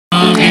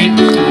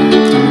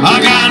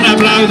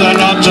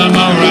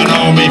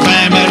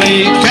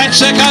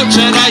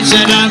right, so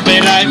don't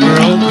be late,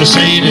 we're all to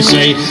sea to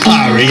sea.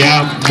 Hurry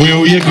up,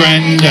 will your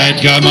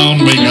granddad, come on,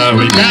 we're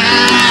going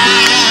down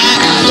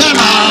to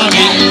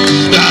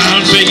Margate.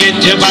 Don't forget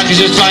your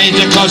buckets and spades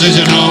and cotters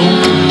and all.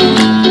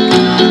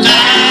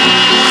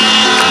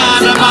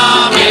 Down to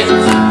Margate,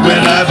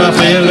 we'll have a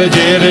feel of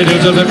jelly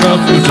to the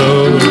cockle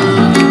toe.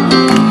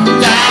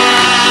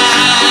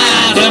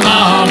 Down to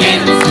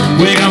Margate,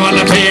 we're going on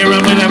the pier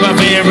and we'll have a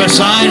beer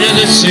beside of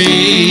the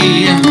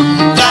sea.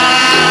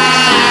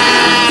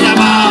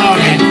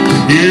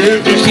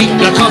 You can keep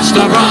the cost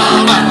of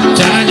rama,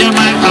 turn your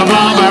mate of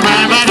rama,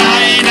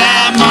 ramadine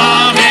and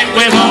Margate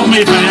with all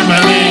my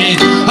family.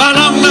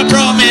 Along the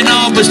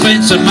promenade we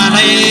spent some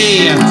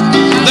money,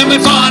 then we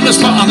find a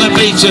spot on the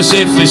beach as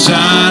if it's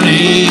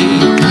sunny.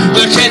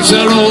 The kids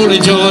will all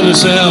enjoy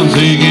themselves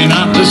digging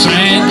up the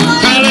sand,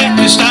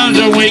 collecting stones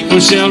a week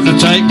for shell to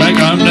take back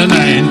home to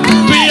land.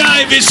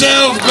 Behave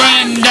yourself,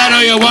 granddad,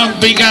 or you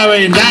won't be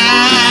going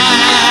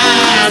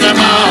down to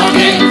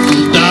Margate.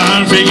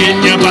 Don't forget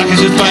your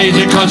buckets and spades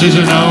and cotters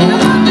and all.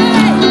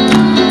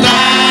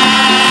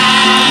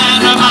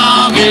 Down to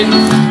Margate,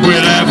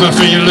 we'll have a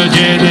feel of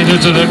jelly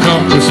to the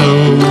cockle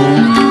soul.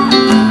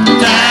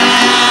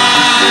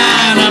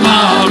 Down to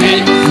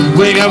Margate,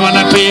 we go on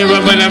a pier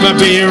and we'll have a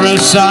beer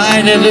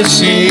aside of the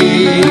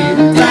sea.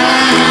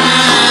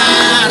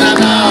 Down to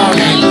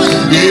Margate,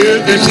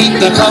 you can keep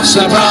the cost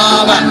of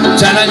rama,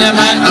 telling your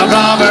mate of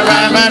rama,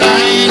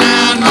 ramadine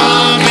and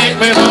Margate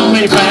with all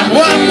me fam.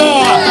 One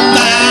more.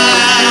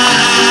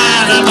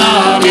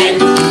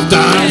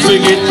 Don't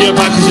forget your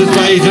buckets and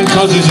spades and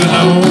cotters and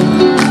all.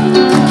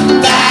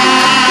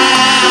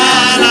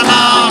 Down to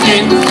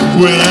Margate,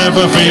 we'll have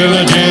a feel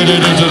of jelly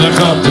into the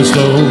cockle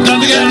stove. Don't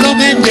forget a long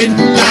ending.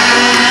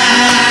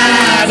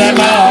 Down to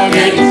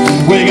Margate,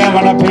 we're going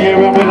on a pier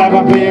and we'll have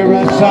a beer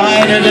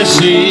aside of the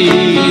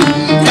sea.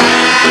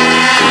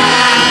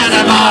 Down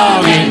to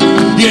Margate,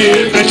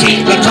 you can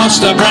keep the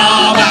cost of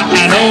Brava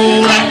and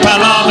all that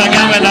palaver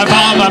going to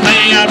bother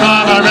me and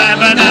Brava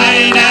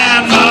Ramadine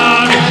and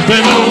Margate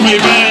with all my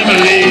family.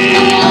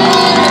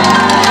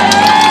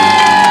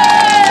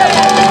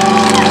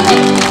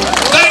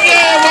 Thank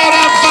you, well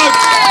done,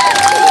 folks.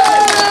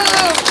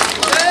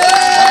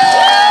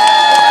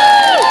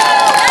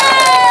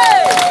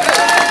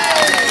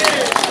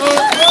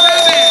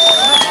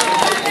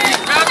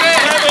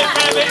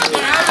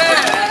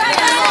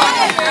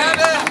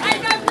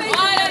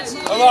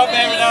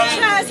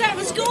 That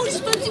was gorgeous.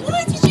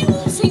 Why did you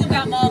all sing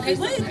about Margate?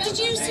 Why did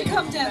you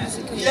come down and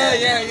sing? Yeah.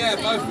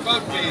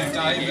 Both me and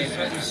Dave.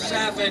 It was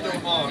Southend or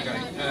Margate.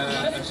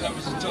 And so it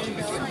was a toss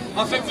between.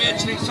 I think we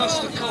actually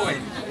tossed the coin.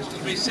 It was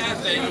to be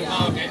Southend or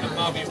Margate, and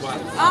Margate won.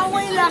 Are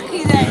we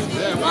lucky then?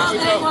 Yeah,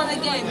 Margate won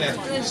again. Yeah.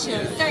 Bless you.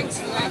 Thanks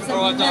for that.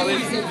 All right,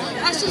 darling.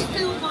 That's just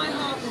filled my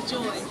heart with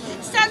joy.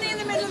 Standing in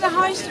the middle of the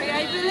high street,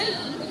 eh, Billy?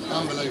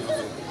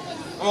 Unbelievable.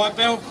 All right,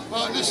 Bill.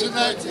 Right, listen,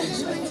 lads,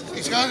 it's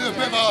going to be a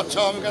bit of a hard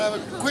time. We're going to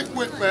have a quick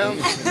whip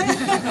round.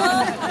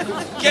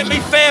 Get me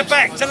fare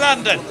back to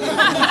London.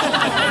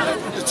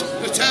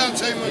 The town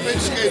team were a bit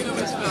skinned.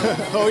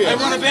 They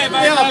want a bit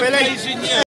about pleasing you.